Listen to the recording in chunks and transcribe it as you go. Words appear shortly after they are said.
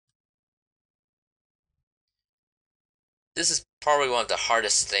This is probably one of the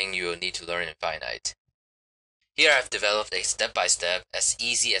hardest things you will need to learn in Finite. Here I've developed a step-by-step, as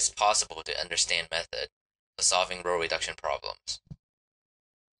easy as possible to understand method for solving row reduction problems.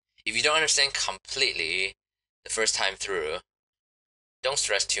 If you don't understand completely the first time through, don't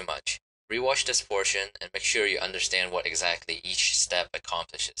stress too much. Rewatch this portion and make sure you understand what exactly each step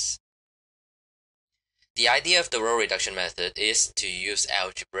accomplishes. The idea of the row reduction method is to use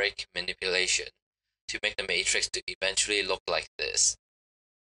algebraic manipulation to make the matrix to eventually look like this,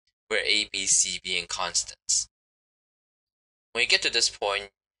 where A, B, C being constants. When you get to this point,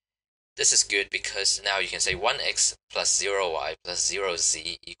 this is good because now you can say 1x plus 0y plus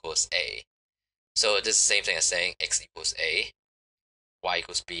 0z equals A. So this is the same thing as saying x equals A, y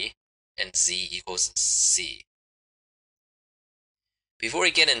equals B, and z equals C. Before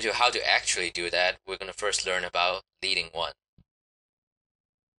we get into how to actually do that, we're going to first learn about leading one.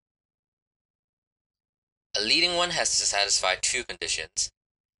 A leading one has to satisfy two conditions.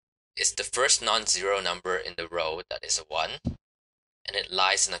 It's the first non-zero number in the row that is a 1, and it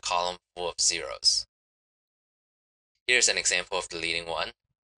lies in a column full of zeros. Here's an example of the leading one.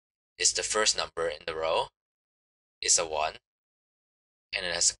 It's the first number in the row, is a 1, and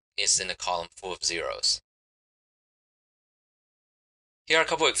it's in a column full of zeros. Here are a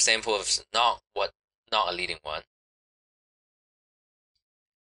couple of examples of not a leading one.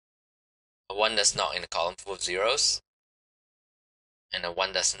 A 1 that's not in a column full of zeros, and a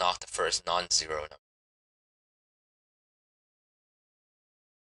 1 that's not the first non-zero number.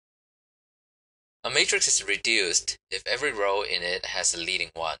 A matrix is reduced if every row in it has a leading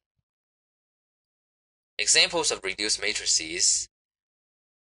one. Examples of reduced matrices.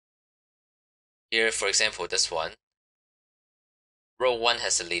 Here, for example, this one. Row 1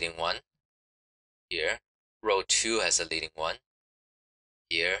 has a leading one. Here. Row 2 has a leading one.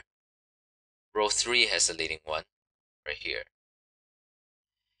 Here. Row 3 has a leading one. Right here.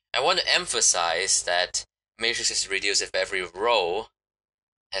 I want to emphasize that matrix is reduced if every row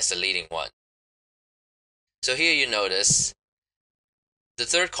has a leading one. So here you notice the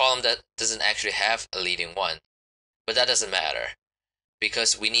third column that doesn't actually have a leading one, but that doesn't matter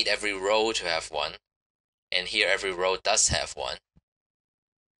because we need every row to have one, and here every row does have one.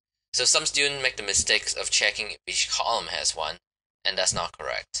 So some students make the mistake of checking if each column has one, and that's not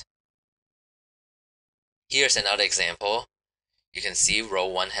correct. Here's another example. You can see row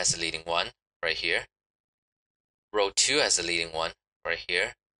 1 has a leading one right here. Row 2 has a leading one right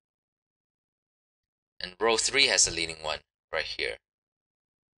here. And row 3 has a leading one right here.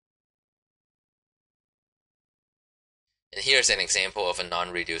 And here's an example of a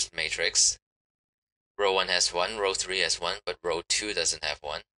non-reduced matrix. Row 1 has 1, row 3 has 1, but row 2 doesn't have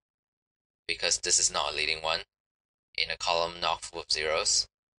 1, because this is not a leading one in a column not full of zeros.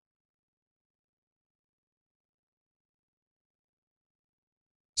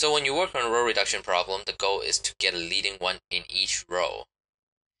 So when you work on a row reduction problem, the goal is to get a leading one in each row.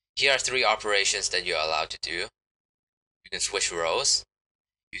 Here are 3 operations that you're allowed to do. You can switch rows.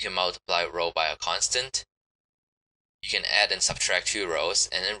 You can multiply a row by a constant. You can add and subtract 2 rows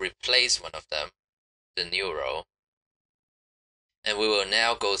and then replace one of them, the new row. And we will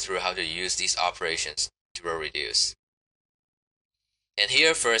now go through how to use these operations to row reduce. And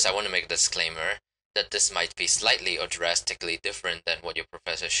here first I want to make a disclaimer that this might be slightly or drastically different than what your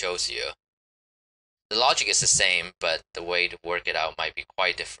professor shows you. The logic is the same, but the way to work it out might be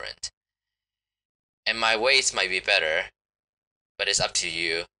quite different. And my ways might be better, but it's up to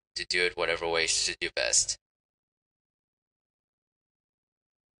you to do it whatever way suits you best.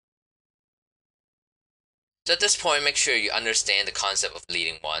 So at this point, make sure you understand the concept of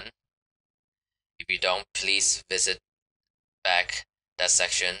leading one. If you don't, please visit back that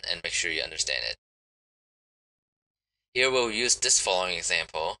section and make sure you understand it. Here we'll use this following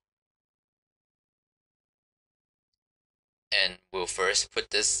example. And we'll first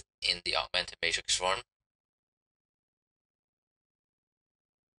put this in the augmented matrix form.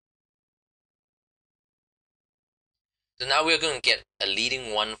 So now we're going to get a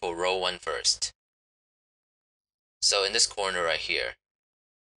leading one for row 1 first. So in this corner right here.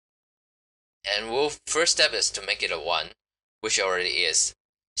 And first step is to make it a 1, which it already is.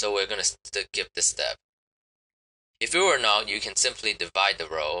 So we're going to skip this step. If it were not, you can simply divide the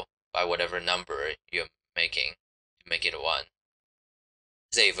row by whatever number you're making to make it a 1.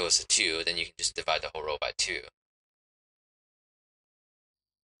 Say if it was a 2, then you can just divide the whole row by 2.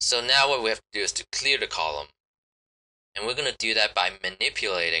 So now what we have to do is to clear the column. And we're going to do that by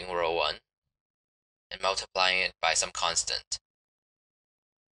manipulating row 1 and multiplying it by some constant.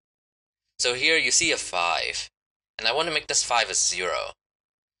 So here you see a 5, and I want to make this 5 a 0.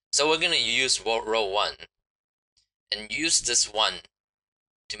 So we're going to use row 1 and use this 1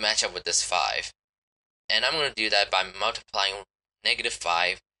 to match up with this 5. And I'm going to do that by multiplying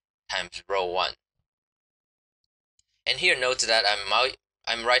 -5 times row 1. And here note that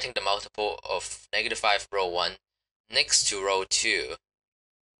I'm writing the multiple of -5 row 1 next to row 2.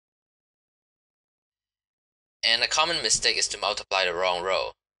 And a common mistake is to multiply the wrong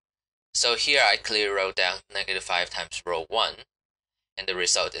row. So here I clearly wrote down -5 times row 1, and the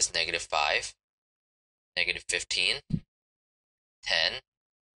result is -5, -15, 10,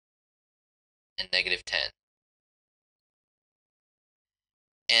 and -10.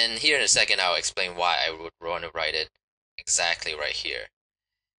 And here in a second I'll explain why I would want to write it exactly right here.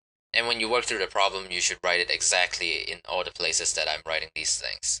 And when you work through the problem, you should write it exactly in all the places that I'm writing these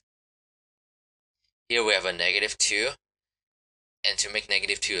things. Here we have a -2, and to make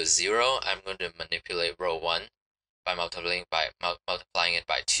 -2 a 0, I'm going to manipulate row 1 by multiplying it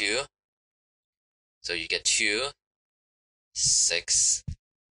by 2. So you get 2, 6,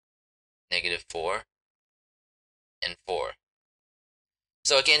 -4, and 4.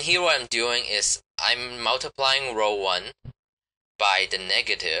 So again, here what I'm doing is I'm multiplying row 1 by the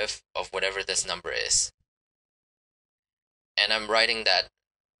negative of whatever this number is. And I'm writing that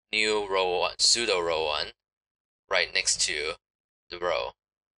new row 1, pseudo row 1, right next to the row.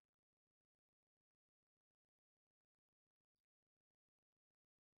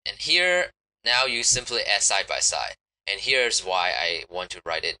 And here, now you simply add side by side. And here's why I want to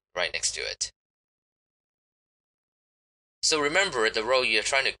write it right next to it. So remember, the row you're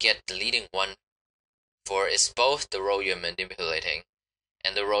trying to get the leading one for is both the row you're manipulating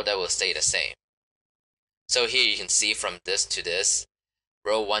and the row that will stay the same. So here you can see from this to this,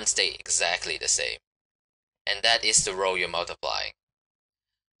 row 1 stay exactly the same. And that is the row you're multiplying.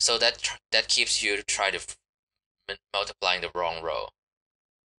 So that keeps you to try to multiplying the wrong row.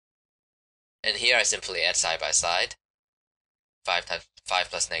 And here I simply add side by side. 5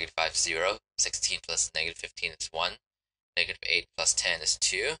 plus -5 is 0. 16 plus -15 is 1. -8 plus 10 is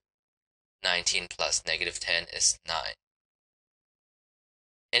 2. 19 plus -10 is 9.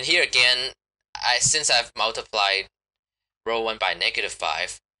 And here again, since I've multiplied row 1 by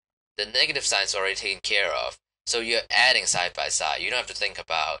 -5, the negative sign is already taken care of. So you're adding side by side. You don't have to think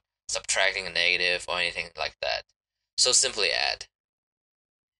about subtracting a negative or anything like that. So simply add.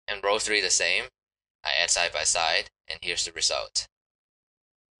 And row 3 the same. I add side by side, and here's the result.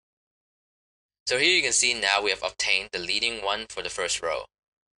 So here you can see now we have obtained the leading one for the first row.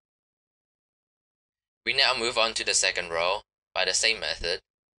 We now move on to the second row by the same method.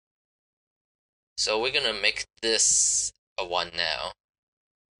 So we're going to make this a 1 now.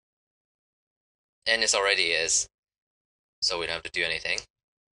 And it already is, so we don't have to do anything.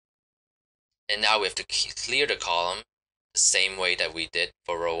 And now we have to clear the column the same way that we did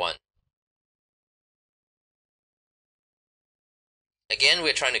for row 1. Again,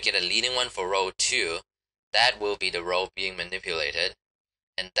 we're trying to get a leading one for row 2. That will be the row being manipulated,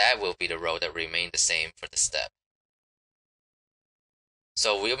 and that will be the row that remained the same for the step.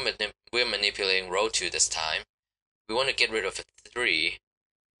 So we're manipulating row 2 this time. We want to get rid of a 3,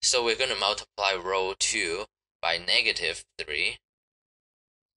 so we're going to multiply row 2 by -3.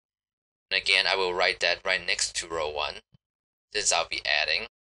 And again, I will write that right next to row 1, since I'll be adding.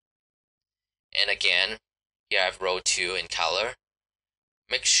 And again, here I have row 2 in color.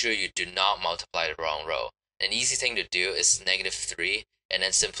 Make sure you do not multiply the wrong row. An easy thing to do is -3 and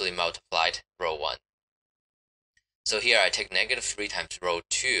then simply multiply row 1. So here I take -3 times row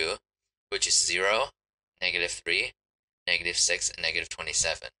 2, which is 0, -3, -6, and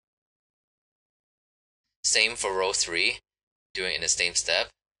 -27. Same for row 3, doing it in the same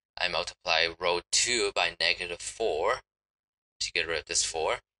step. I multiply row 2 by -4 to get rid of this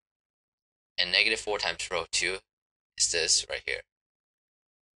 4. And -4 times row 2 is this right here.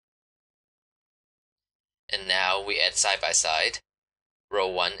 And now we add side by side. Row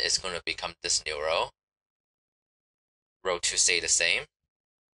 1 is going to become this new row. Row 2 stay the same.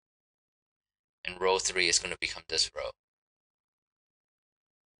 And row 3 is going to become this row.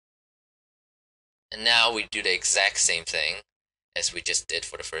 And now we do the exact same thing as we just did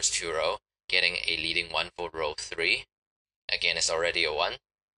for the first 2 rows, getting a leading one for row 3. Again, it's already a 1.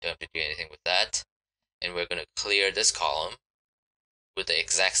 Don't have to do anything with that. And we're going to clear this column with the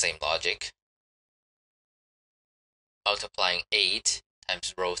exact same logic. Multiplying 8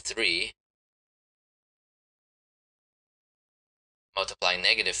 times row 3, multiplying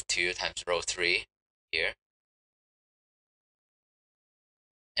 -2 times row 3 here,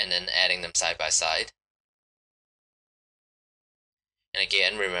 and then adding them side by side. And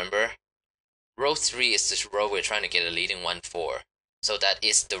again, remember, row 3 is this row we're trying to get a leading one for, so that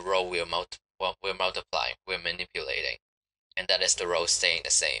is the row we're well, we're multiplying, we're manipulating, and that is the row staying the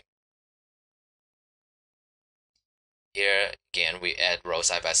same. Here again, we add row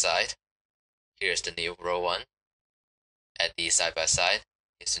side by side. Here's the new row 1. Add these side by side.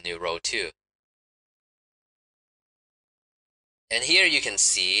 Here's the new row 2. And here you can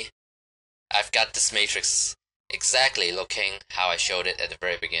see I've got this matrix exactly looking how I showed it at the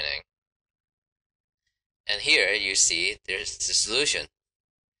very beginning. And here you see there's the solution.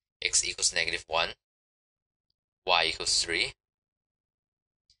 X equals -1, y equals 3,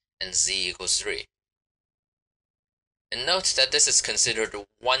 and z equals 3. And note that this is considered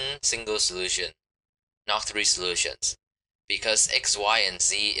one single solution, not 3 solutions, because x, y, and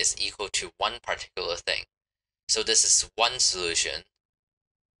z is equal to one particular thing. So this is one solution.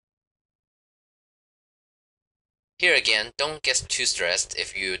 Here again, don't get too stressed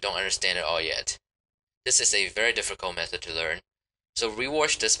if you don't understand it all yet. This is a very difficult method to learn, so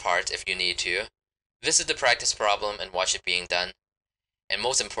rewatch this part if you need to. Visit the practice problem and watch it being done, and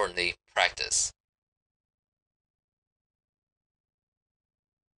most importantly, practice.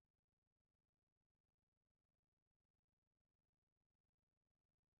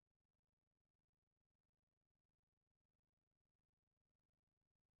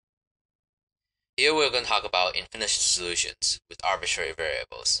 Here we're going to talk about infinite solutions with arbitrary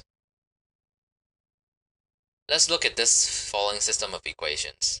variables. Let's look at this following system of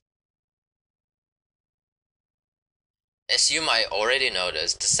equations. As you might already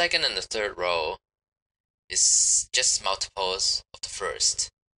notice, the second and the third row is just multiples of the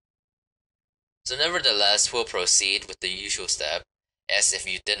first. So nevertheless, we'll proceed with the usual step as if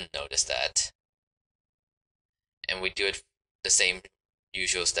you didn't notice that. And we do it the same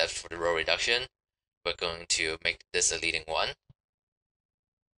usual steps for the row reduction. We're going to make this a leading one.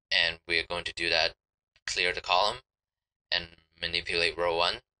 And we're going to do that, clear the column, and manipulate row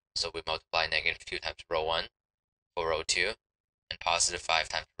 1. So we multiply -2 times row 1 for row 2, and +5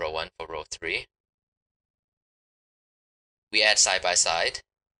 times row 1 for row 3. We add side by side,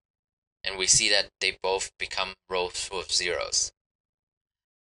 and we see that they both become rows full of zeros.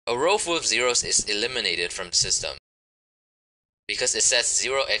 A row full of zeros is eliminated from the system because it says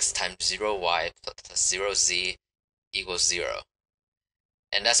 0x times 0y plus 0z equals 0.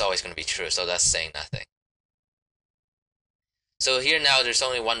 And that's always going to be true, so that's saying nothing. So here now there's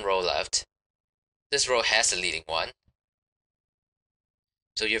only one row left. This row has a leading one.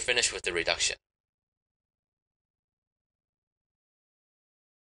 So you're finished with the reduction.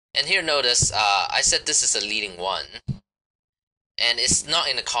 And here notice, I said this is a leading one. And it's not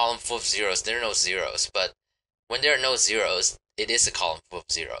in a column full of zeros, there are no zeros, but when there are no zeros, it is a column full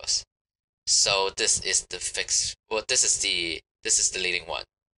of zeros. So this is the fixed, well, this is the leading one.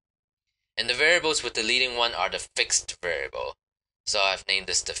 And the variables with the leading one are the fixed variable. So I've named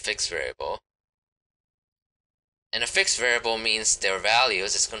this the fixed variable. And a fixed variable means their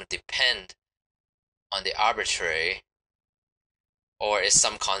values is going to depend on the arbitrary or is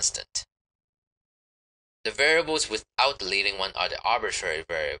some constant. The variables without the leading one are the arbitrary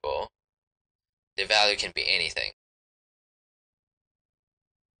variable. The value can be anything.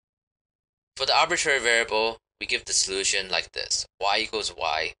 For the arbitrary variable, we give the solution like this. Y equals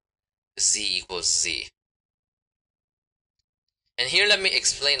y, z equals z. And here let me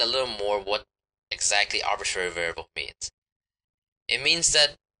explain a little more what exactly arbitrary variable means. It means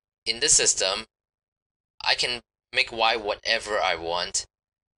that in this system, I can make y whatever I want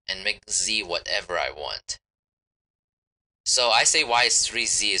and make z whatever I want. So I say y is 3,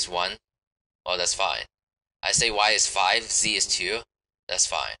 z is 1, well that's fine. I say y is 5, z is 2, that's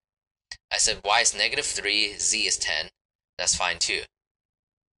fine. I said y is -3, z is 10, that's fine too.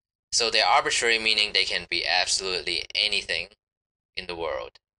 So they're arbitrary, meaning they can be absolutely anything in the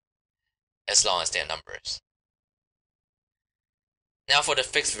world, as long as they're numbers. Now for the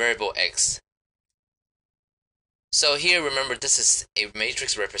fixed variable x. So here, remember, this is a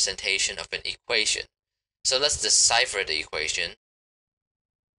matrix representation of an equation. So let's decipher the equation.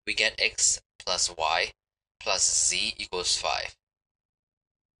 We get x plus y plus z equals 5.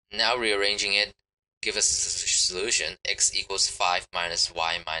 Now rearranging it, give us a solution, x equals 5 minus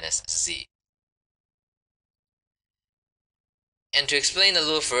y minus z. And to explain a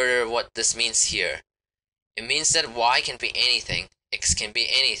little further what this means here, it means that y can be anything, x can be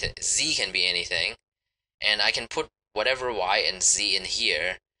anything, z can be anything, and I can put whatever y and z in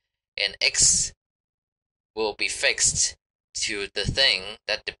here, and x will be fixed to the thing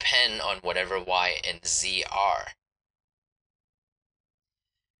that depend on whatever y and z are.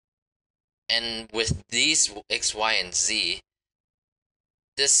 And with these x, y, and z,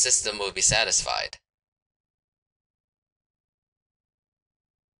 this system will be satisfied.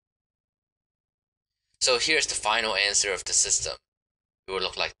 So here's the final answer of the system. It will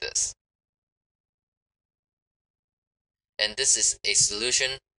look like this. And this is a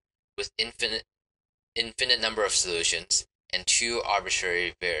solution with infinite number of solutions and two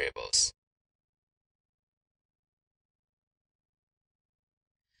arbitrary variables.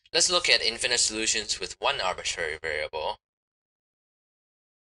 Let's look at infinite solutions with one arbitrary variable.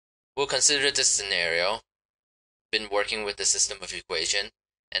 We'll consider this scenario, been working with the system of equation,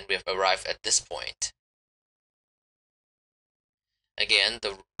 and we have arrived at this point. Again,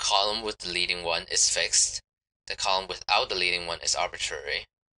 the column with the leading one is fixed. The column without the leading one is arbitrary.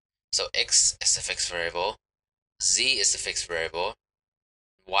 So x is the fixed variable, z is the fixed variable,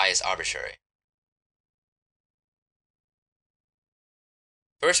 y is arbitrary.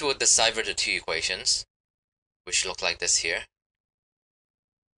 First, we'll decipher the two equations, which look like this here.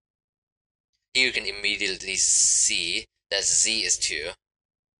 Here you can immediately see that z is 2.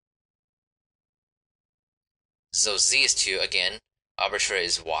 So z is 2, again, arbitrary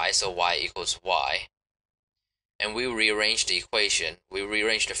is y, so y equals y. And we rearrange the equation. We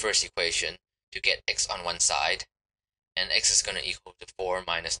rearrange the first equation to get x on one side, and x is going to equal to 4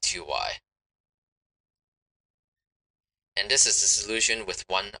 minus 2y. And this is the solution with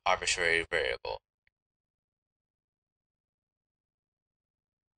one arbitrary variable.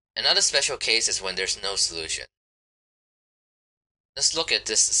 Another special case is when there's no solution. Let's look at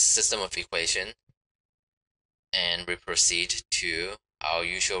this system of equation, and we proceed to our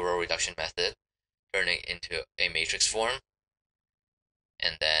usual row reduction method, turning it into a matrix form,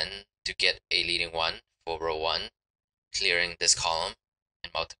 and then to get a leading one for row 1, clearing this column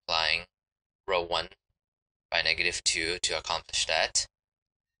and multiplying row 1 by -2 to accomplish that.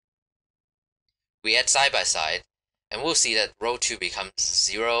 We add side by side, and we'll see that row 2 becomes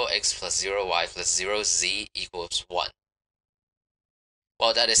 0x plus 0y plus 0z equals 1.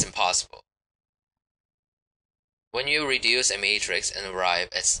 Well, that is impossible. When you reduce a matrix and arrive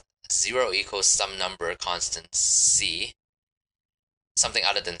at 0 equals some number constant c, something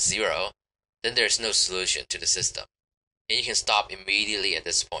other than 0, then there's no solution to the system. And you can stop immediately at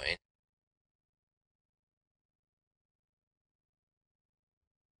this point